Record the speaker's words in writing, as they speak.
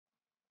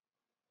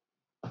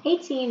Hey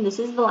team, this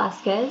is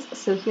Velasquez.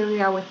 So here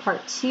we are with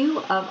part 2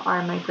 of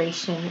our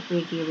migration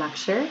review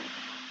lecture.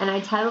 And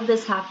I titled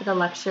this half of the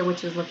lecture,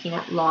 which is looking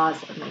at laws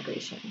of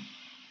migration.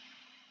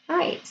 All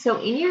right,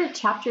 so in your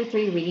chapter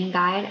 3 reading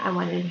guide, I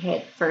wanted to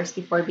hit first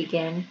before we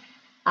begin.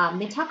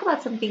 They talk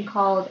about something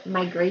called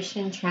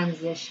migration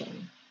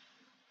transition.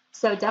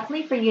 So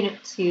definitely for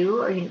unit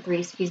 2, or unit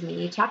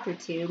 3, chapter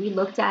 2, we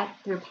looked at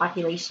through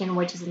population,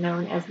 which is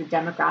known as the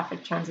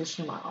demographic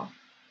transition model.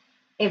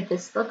 If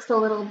this looks a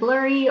little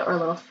blurry or a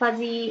little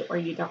fuzzy, or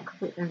you don't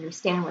completely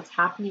understand what's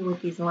happening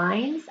with these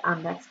lines,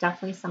 that's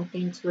definitely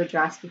something to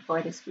address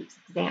before this week's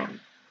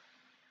exam.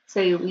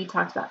 So we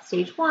talked about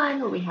stage 1,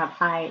 where we have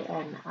high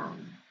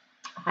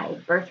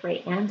birth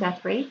rate and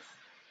death rates.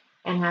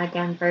 And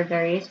again, for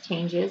various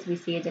changes, we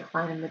see a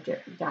decline in the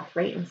death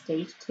rate in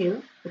stage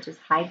 2, which is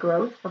high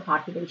growth for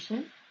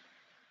population.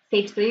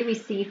 Stage 3, we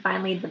see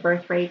finally the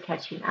birth rate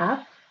catching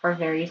up for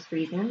various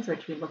reasons,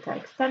 which we looked at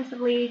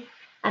extensively.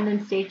 And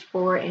then stage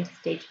 4 into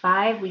stage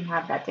 5, we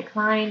have that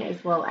decline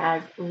as well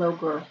as low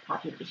growth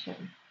population.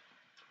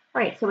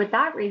 All right, so with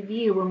that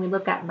review, when we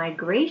look at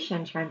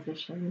migration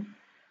transition,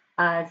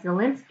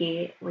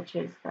 Zielinski, which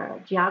is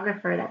the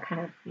geographer that kind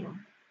of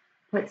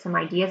put some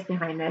ideas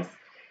behind this,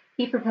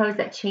 he proposed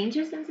that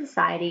changes in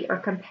society are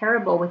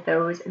comparable with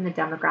those in the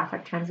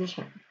demographic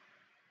transition.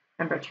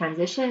 Remember,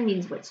 transition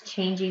means what's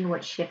changing,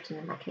 what's shifting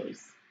in that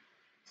case.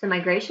 So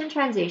migration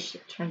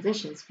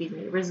transition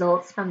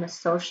results from the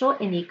social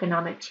and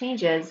economic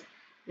changes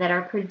that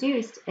are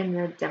produced in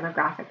the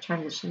demographic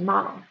transition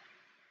model.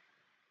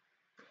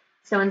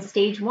 So in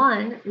stage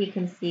 1, we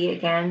can see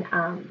again,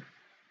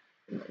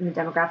 in the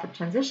demographic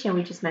transition,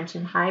 we just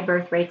mentioned high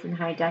birth rates and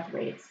high death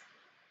rates.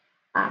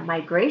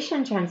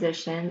 Migration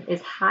transition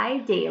is high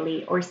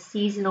daily or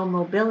seasonal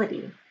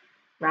mobility,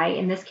 right?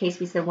 In this case,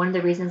 we said one of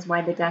the reasons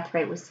why the death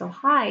rate was so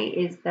high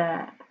is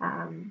the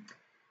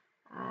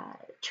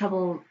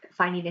trouble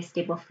finding a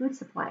stable food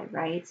supply,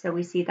 right? So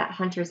we see that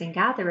hunters and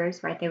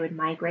gatherers, right, they would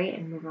migrate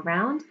and move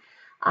around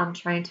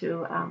trying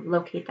to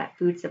locate that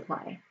food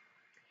supply.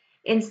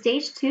 In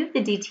stage 2 of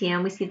the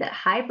DTM, we see that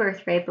high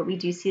birth rate, but we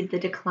do see the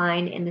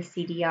decline in the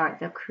CDR,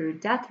 the accrued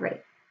death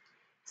rate.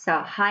 So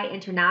high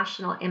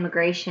international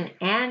immigration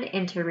and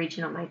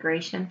interregional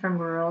migration from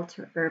rural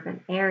to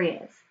urban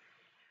areas,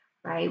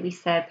 right? We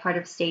said part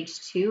of stage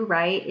 2,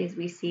 right, is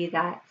we see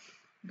that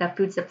the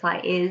food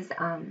supply is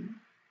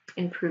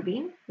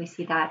improving. We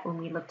see that when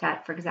we looked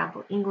at, for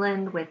example,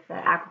 England with the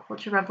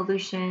agricultural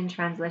revolution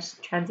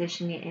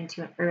transitioning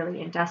into an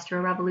early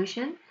industrial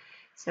revolution.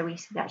 So we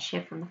see that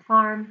shift from the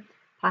farm,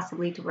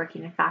 possibly to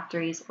working in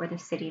factories or the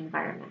city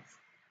environments.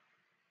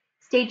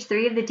 Stage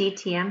 3 of the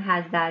DTM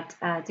has that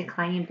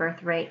declining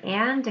birth rate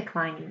and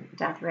declining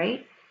death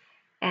rate.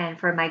 And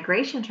for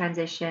migration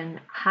transition,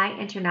 high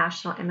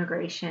international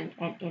immigration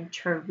and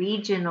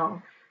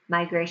intra-regional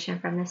migration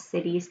from the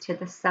cities to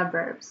the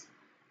suburbs.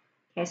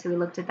 Okay, so we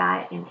looked at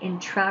that in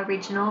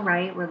intra-regional,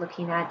 right? We're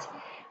looking at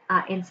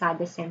inside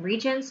the same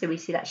region. So we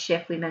see that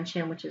shift we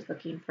mentioned, which is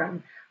looking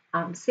from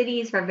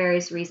cities for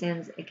various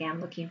reasons,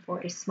 again, looking for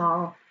a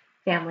small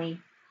family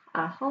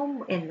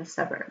home in the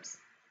suburbs.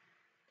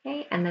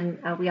 Okay, and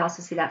then we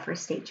also see that for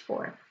stage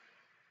 4.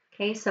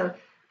 Okay, so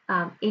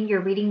in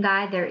your reading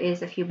guide, there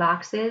is a few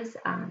boxes.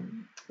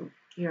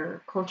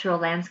 Your cultural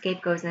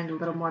landscape goes into a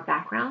little more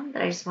background,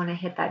 but I just want to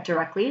hit that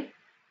directly,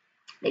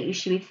 that you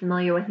should be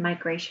familiar with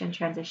migration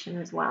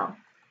transition as well.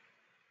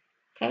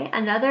 Okay,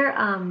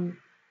 another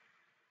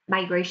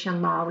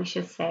migration law, we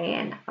should say,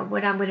 and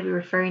what I'm going to be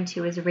referring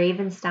to is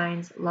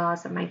Ravenstein's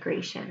laws of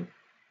migration.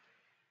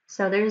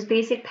 So there's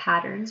basic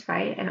patterns,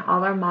 right? And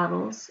all our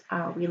models,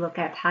 we look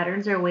at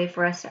patterns are a way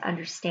for us to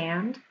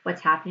understand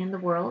what's happening in the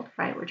world,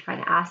 right? We're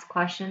trying to ask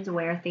questions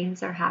where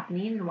things are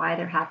happening and why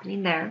they're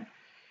happening there.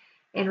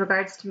 In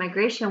regards to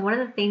migration, one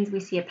of the things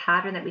we see a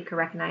pattern that we can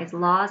recognize,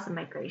 laws of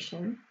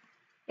migration,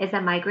 is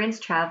that migrants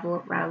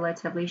travel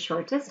relatively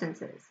short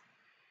distances.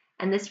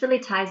 And this really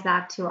ties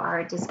back to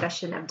our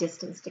discussion of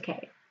distance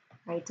decay,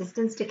 right?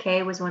 Distance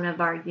decay was one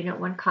of our Unit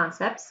 1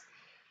 concepts.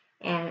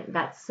 And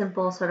that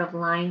simple sort of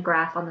line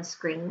graph on the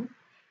screen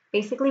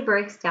basically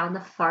breaks down the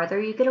farther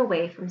you get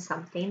away from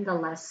something, the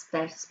less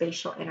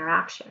spatial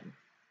interaction.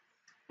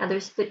 Now,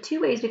 there's the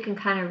 2 ways we can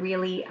kind of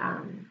really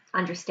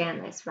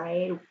understand this,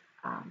 right?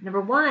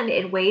 Number 1,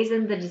 it weighs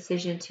in the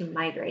decision to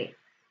migrate.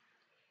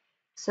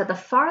 So the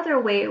farther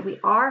away we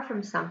are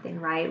from something,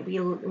 right, we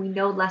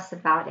know less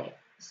about it.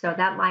 So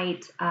that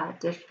might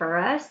defer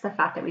us, the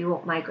fact that we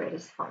won't migrate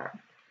as far.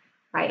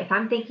 Right? If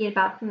I'm thinking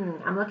about,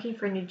 I'm looking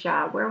for a new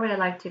job, where would I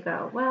like to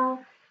go?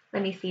 Well,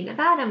 let me see,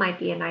 Nevada might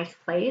be a nice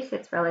place.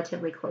 It's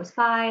relatively close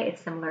by.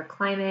 It's similar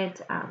climate.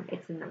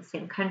 It's in the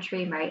same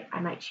country, right? I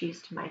might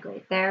choose to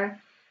migrate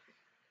there.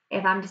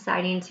 If I'm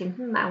deciding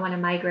to, I want to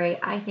migrate,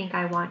 I think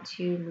I want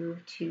to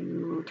move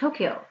to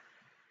Tokyo,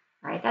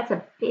 right? That's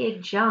a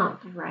big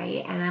jump,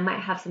 right? And I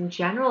might have some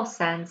general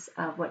sense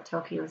of what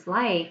Tokyo is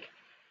like,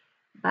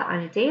 but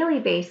on a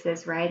daily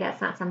basis, right, that's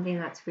not something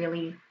that's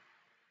really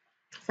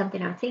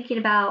something I'm thinking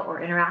about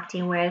or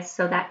interacting with,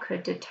 so that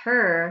could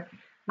deter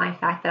my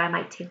fact that I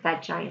might take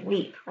that giant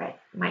leap, right?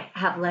 Might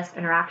have less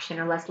interaction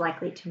or less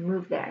likely to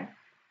move there.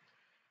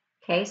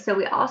 Okay, so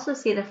we also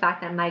see the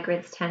fact that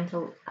migrants tend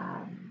to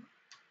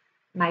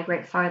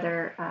migrate farther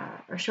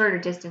or shorter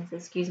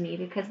distances,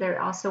 because they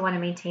also want to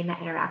maintain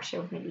that interaction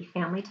with maybe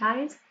family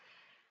ties.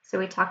 So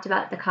we talked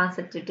about the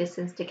concept of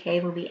distance decay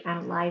when we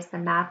analyzed the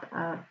map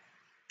of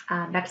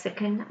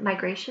Mexican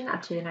migration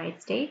up to the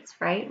United States,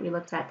 right? We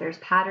looked at there's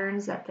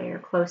patterns that they're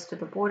close to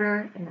the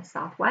border in the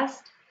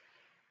Southwest.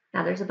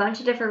 Now there's a bunch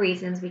of different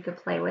reasons we could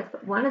play with,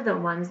 but one of the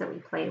ones that we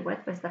played with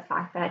was the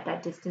fact that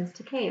that distance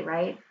decay,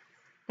 right?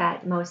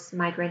 That most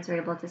migrants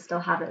are able to still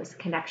have those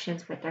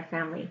connections with their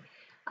family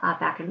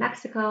back in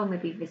Mexico,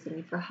 maybe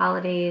visiting for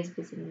holidays,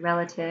 visiting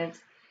relatives.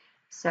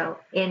 So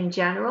in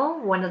general,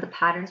 one of the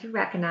patterns we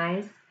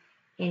recognize,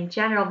 in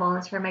general,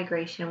 voluntary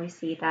migration, we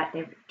see that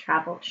they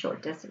travel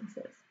short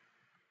distances.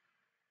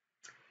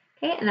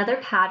 Okay, another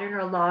pattern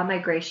or law of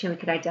migration we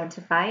could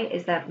identify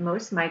is that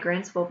most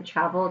migrants will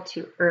travel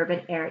to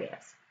urban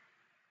areas.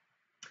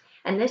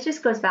 And this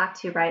just goes back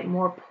to, right,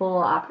 more pull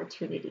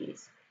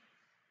opportunities.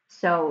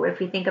 So if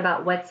we think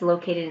about what's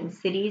located in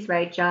cities,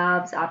 right,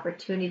 jobs,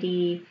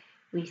 opportunity,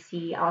 we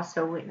see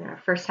also in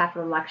our first half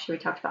of the lecture, we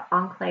talked about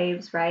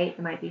enclaves, right?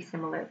 There might be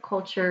similar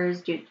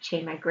cultures due to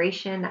chain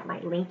migration that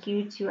might link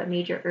you to a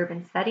major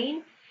urban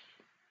setting.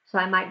 So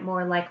I might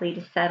more likely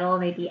to settle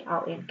maybe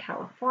out in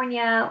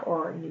California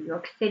or New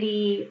York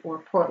City or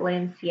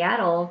Portland,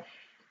 Seattle,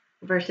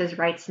 versus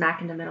right smack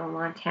in the middle of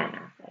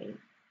Montana, right?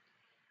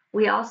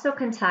 We also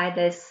can tie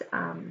this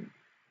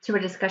to a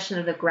discussion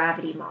of the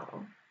gravity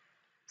model.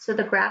 So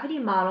the gravity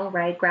model,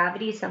 right,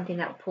 gravity is something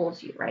that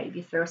pulls you, right? If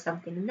you throw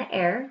something in the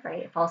air, right,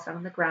 it falls down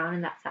on the ground,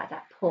 and that's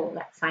that pull,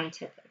 that's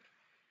scientific.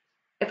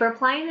 If we're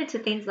applying it to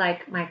things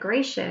like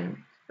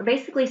migration, we're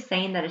basically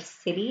saying that a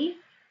city,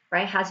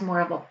 right, has more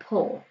of a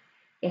pull.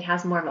 It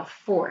has more of a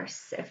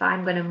force. If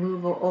I'm going to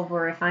move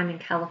over, if I'm in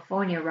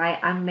California, right,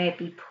 I may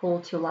be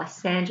pulled to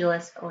Los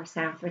Angeles or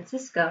San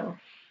Francisco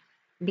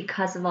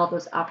because of all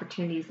those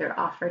opportunities that are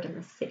offered in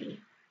the city,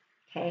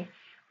 okay?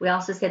 We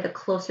also say the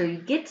closer you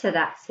get to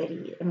that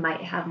city, it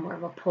might have more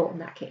of a pull in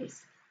that case.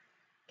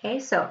 Okay,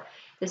 so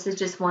this is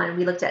just one.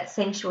 We looked at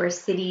sanctuary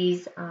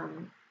cities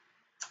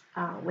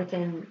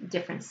within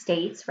different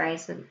states, right?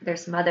 So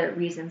there's some other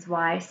reasons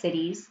why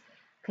cities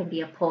can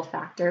be a pull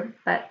factor.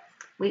 But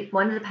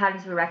one of the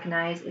patterns we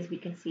recognize is we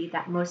can see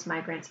that most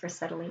migrants are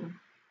settling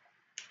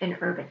in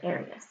urban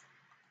areas.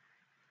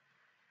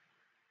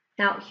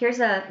 Now, here's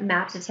a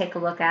map to take a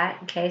look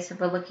at. Okay, so if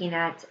we're looking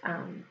at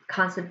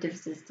concept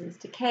of distance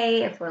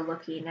decay, if we're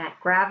looking at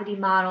gravity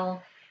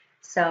model.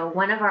 So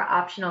one of our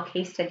optional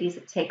case studies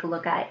to take a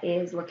look at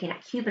is looking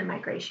at Cuban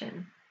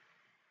migration.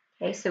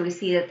 Okay, so we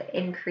see that the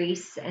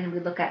increase, and we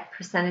look at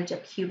percentage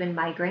of Cuban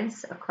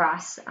migrants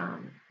across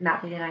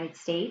map of the United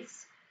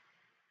States.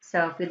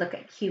 So if we look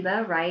at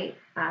Cuba, right,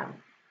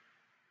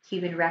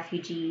 Cuban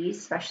refugees,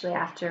 especially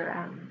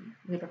after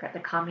we look at the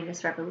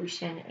communist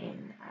revolution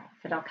in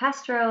Fidel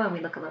Castro, and we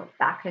look a little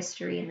back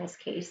history in this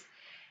case,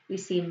 we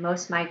see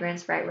most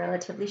migrants, right,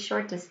 relatively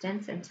short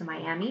distance into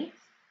Miami.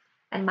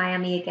 And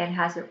Miami, again,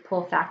 has a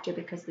pull factor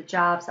because of the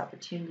jobs,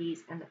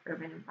 opportunities, and the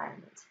urban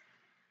environment.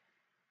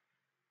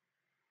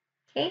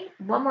 Okay,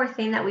 one more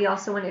thing that we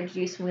also want to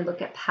introduce when we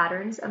look at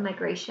patterns of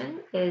migration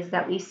is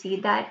that we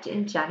see that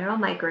in general,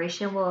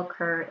 migration will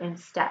occur in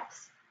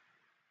steps.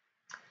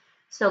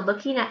 So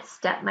looking at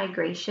step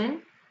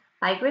migration,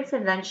 migrants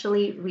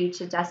eventually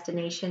reach a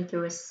destination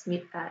through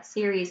a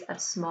series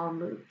of small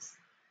moves.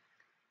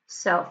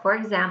 So for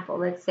example,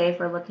 let's say if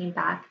we're looking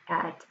back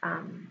at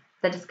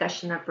the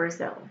discussion of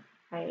Brazil,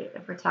 right?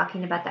 If we're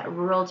talking about that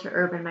rural to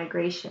urban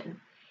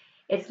migration,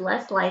 it's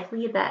less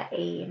likely that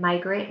a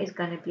migrant is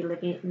going to be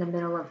living in the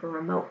middle of a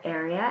remote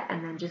area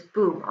and then just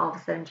boom, all of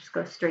a sudden just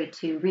go straight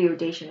to Rio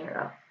de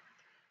Janeiro.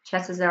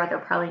 Chances are they'll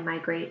probably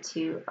migrate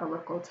to a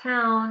local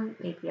town,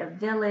 maybe a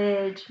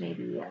village,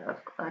 maybe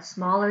a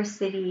smaller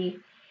city,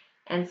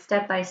 and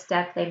step by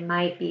step they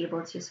might be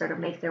able to sort of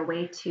make their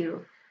way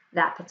to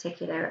that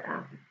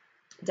particular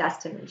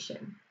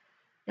destination.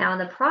 Now in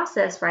the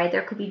process, right,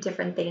 there could be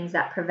different things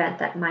that prevent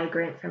that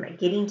migrant from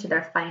getting to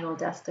their final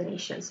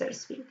destination, so to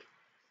speak.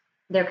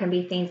 There can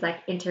be things like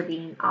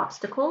intervening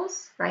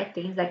obstacles, right,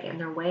 things that get in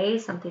their way,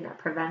 something that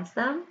prevents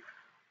them.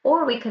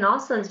 Or we can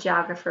also, as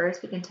geographers,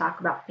 we can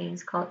talk about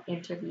things called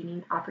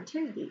intervening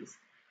opportunities,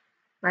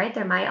 right?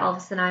 There might, all of a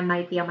sudden, I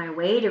might be on my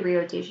way to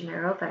Rio de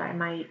Janeiro, but I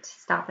might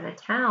stop in a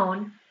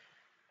town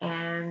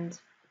and,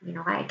 you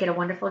know, I get a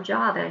wonderful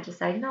job and I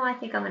decide, no, I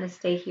think I'm going to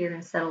stay here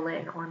and settle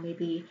in. Or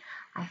maybe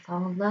I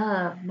fall in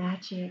love,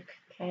 magic,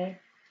 okay?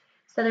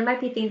 So there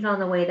might be things on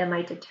the way that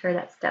might deter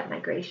that step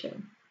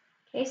migration.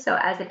 Okay, so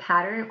as a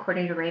pattern,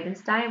 according to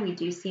Ravenstein, we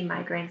do see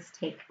migrants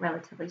take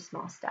relatively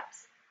small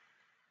steps.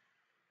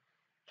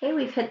 Okay,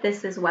 we've hit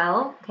this as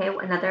well. Okay,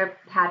 another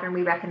pattern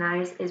we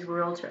recognize is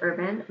rural to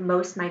urban.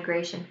 Most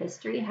migration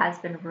history has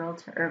been rural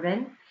to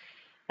urban,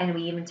 and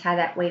we even tie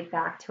that way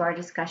back to our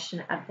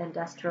discussion of the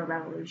Industrial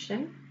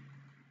Revolution.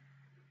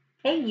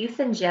 Okay, youth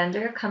and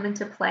gender come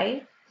into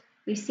play.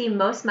 We see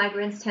most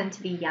migrants tend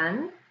to be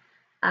young,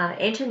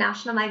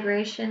 International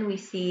migration, we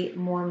see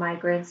more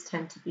migrants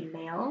tend to be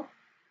male.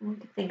 We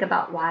can think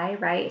about why,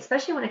 right?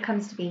 Especially when it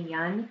comes to being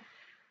young.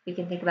 We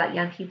can think about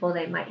young people,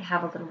 they might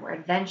have a little more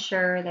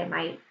adventure, they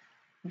might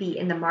be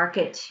in the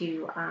market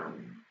to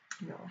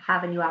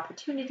have a new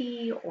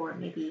opportunity or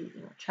maybe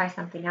try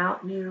something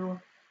out new.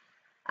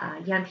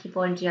 Young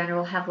people in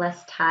general have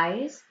less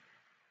ties,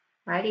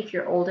 right? If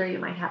you're older, you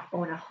might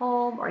own a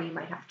home, or you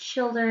might have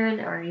children,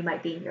 or you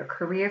might be in your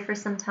career for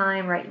some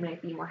time, right? You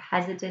might be more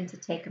hesitant to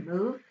take a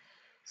move.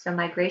 So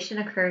migration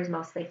occurs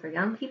mostly for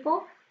young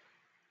people.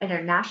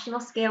 International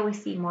scale, we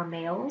see more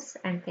males,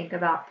 and think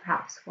about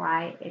perhaps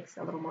why it's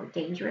a little more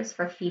dangerous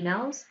for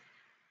females,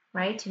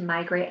 right, to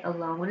migrate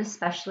alone,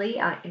 especially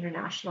on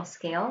international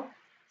scale,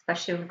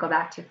 especially when we go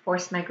back to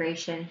forced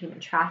migration, human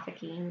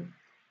trafficking.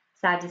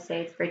 Sad to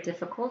say, it's very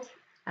difficult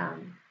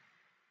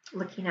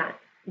looking at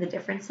the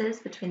differences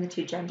between the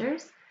two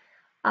genders.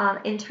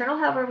 Internal,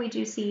 however, we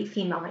do see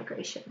female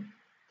migration.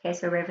 Okay,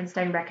 so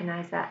Ravenstein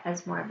recognized that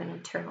as more of an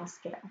internal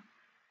scale.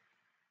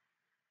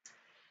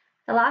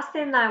 The last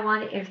thing that I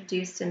want to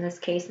introduce in this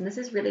case, and this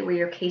is really where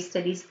your case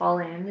studies fall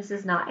in, this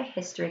is not a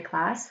history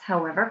class,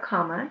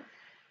 however,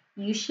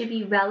 you should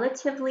be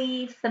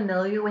relatively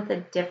familiar with the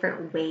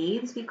different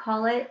waves, we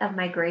call it, of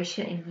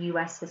migration in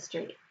U.S.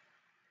 history.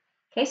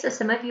 Okay, so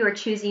some of you are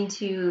choosing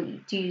to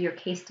do your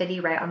case study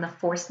right on the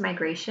forced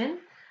migration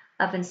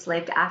of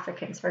enslaved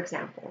Africans, for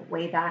example,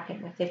 way back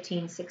in the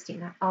 15,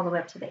 16, all the way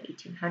up to the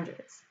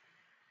 1800s.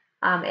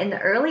 In the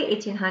early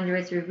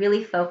 1800s, we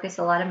really focus,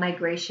 a lot of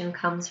migration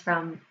comes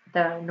from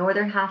the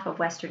northern half of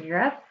Western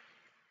Europe.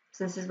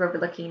 So this is where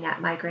we're looking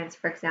at migrants,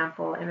 for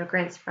example,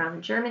 immigrants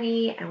from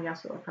Germany, and we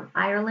also look from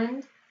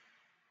Ireland.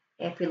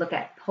 If we look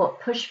at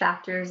push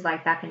factors,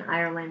 like back in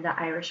Ireland, the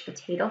Irish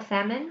potato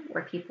famine,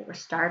 where people were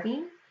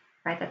starving,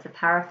 right? That's a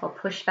powerful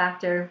push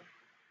factor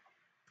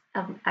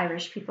of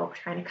Irish people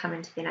trying to come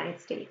into the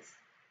United States.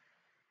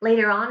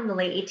 Later on, in the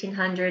late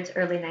 1800s,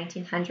 early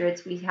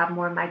 1900s, we have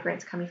more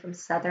migrants coming from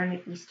Southern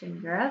and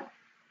Eastern Europe.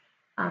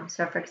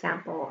 So, for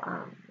example,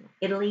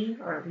 Italy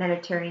or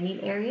Mediterranean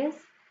areas.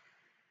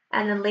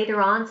 And then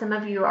later on, some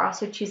of you are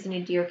also choosing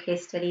to do your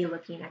case study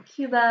looking at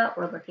Cuba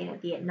or looking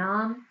at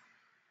Vietnam.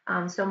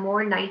 So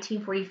more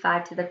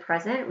 1945 to the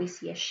present, we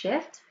see a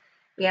shift.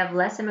 We have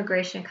less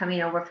immigration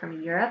coming over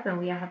from Europe, and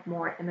we have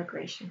more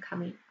immigration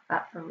coming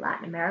up from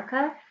Latin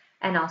America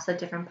and also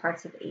different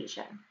parts of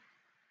Asia.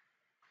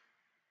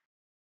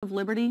 Of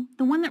liberty,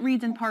 the one that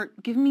reads in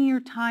part, "Give me your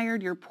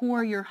tired, your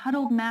poor, your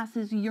huddled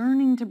masses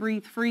yearning to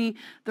breathe free,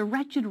 the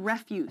wretched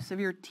refuse of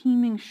your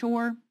teeming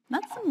shore."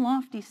 That's some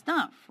lofty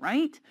stuff,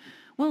 right?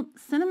 Well,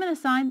 sentiment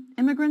aside,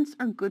 immigrants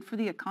are good for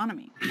the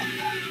economy.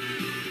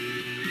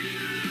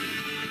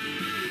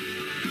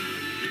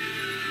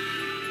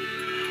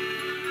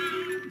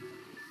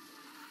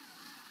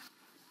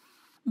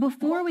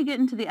 Before we get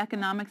into the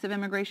economics of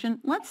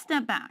immigration, let's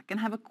step back and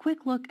have a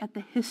quick look at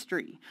the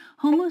history.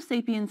 Homo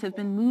sapiens have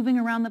been moving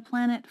around the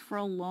planet for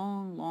a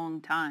long,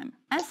 long time.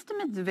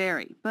 Estimates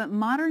vary, but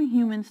modern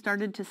humans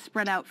started to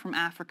spread out from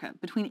Africa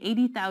between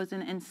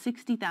 80,000 and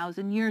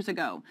 60,000 years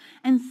ago,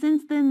 and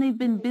since then they've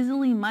been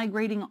busily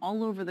migrating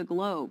all over the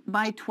globe.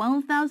 By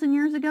 12,000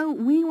 years ago,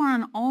 we were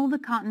on all the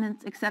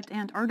continents except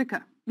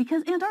Antarctica.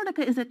 Because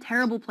Antarctica is a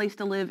terrible place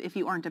to live if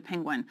you aren't a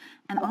penguin,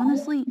 and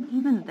honestly,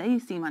 even they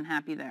seem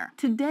unhappy there.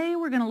 Today,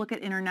 we're going to look at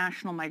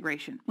international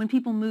migration, when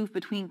people move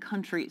between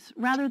countries,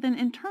 rather than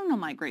internal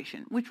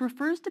migration, which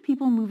refers to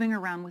people moving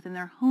around within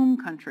their home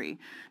country,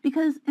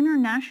 because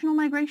international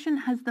migration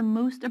has the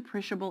most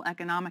appreciable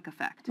economic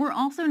effect. We're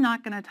also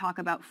not going to talk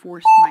about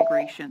forced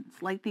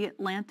migrations, like the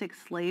Atlantic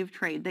slave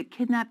trade that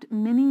kidnapped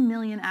many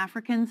million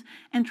Africans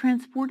and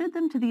transported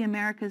them to the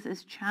Americas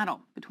as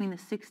chattel between the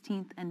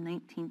 16th and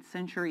 19th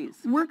centuries.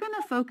 We're going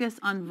to focus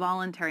on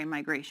voluntary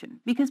migration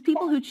because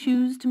people who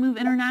choose to move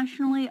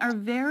internationally are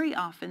very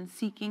often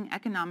seeking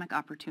economic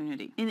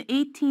opportunity. In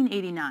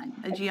 1889,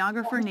 a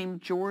geographer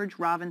named George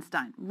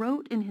Ravenstein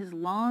wrote in his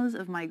Laws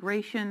of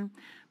Migration,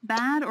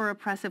 "Bad or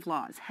oppressive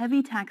laws,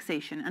 heavy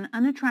taxation, an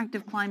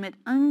unattractive climate,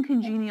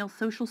 uncongenial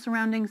social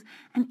surroundings,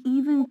 and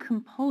even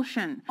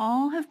compulsion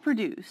all have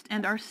produced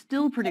and are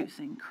still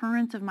producing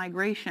currents of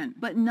migration.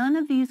 But none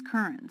of these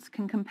currents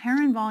can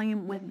compare in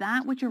volume with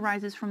that which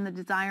arises from the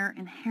desire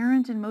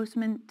inherent in most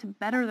men to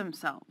better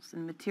themselves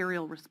in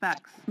material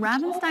respects."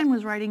 Ravenstein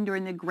was writing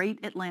during the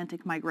Great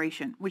Atlantic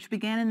Migration, which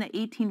began in the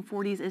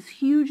 1840s as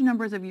huge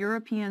numbers of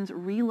Europeans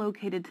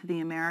relocated to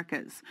the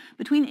Americas.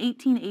 Between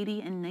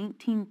 1880 and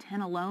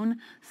 1910 alone,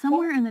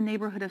 somewhere in the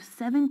neighborhood of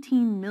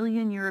 17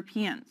 million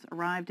Europeans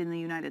arrived in the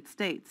United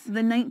States.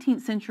 The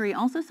 19th century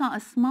also saw a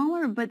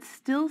smaller but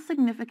still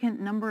significant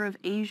number of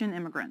Asian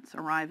immigrants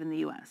arrive in the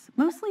U.S.,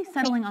 mostly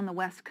settling on the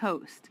West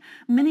Coast.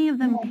 Many of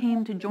them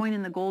came to join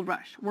in the gold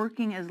rush,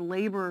 working as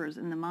laborers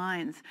in the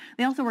mines.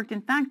 They also worked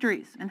in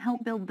factories and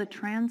helped build the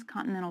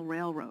Transcontinental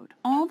Railroad.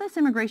 All this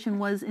immigration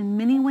was in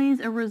many ways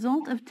a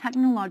result of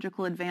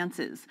technological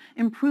advances.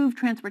 Improved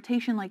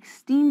transportation like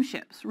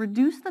steamships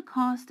reduced the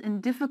cost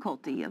and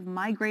difficulty of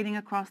migrating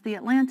across the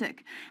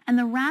Atlantic, and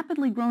the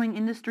rapidly growing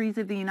industries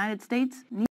of the United States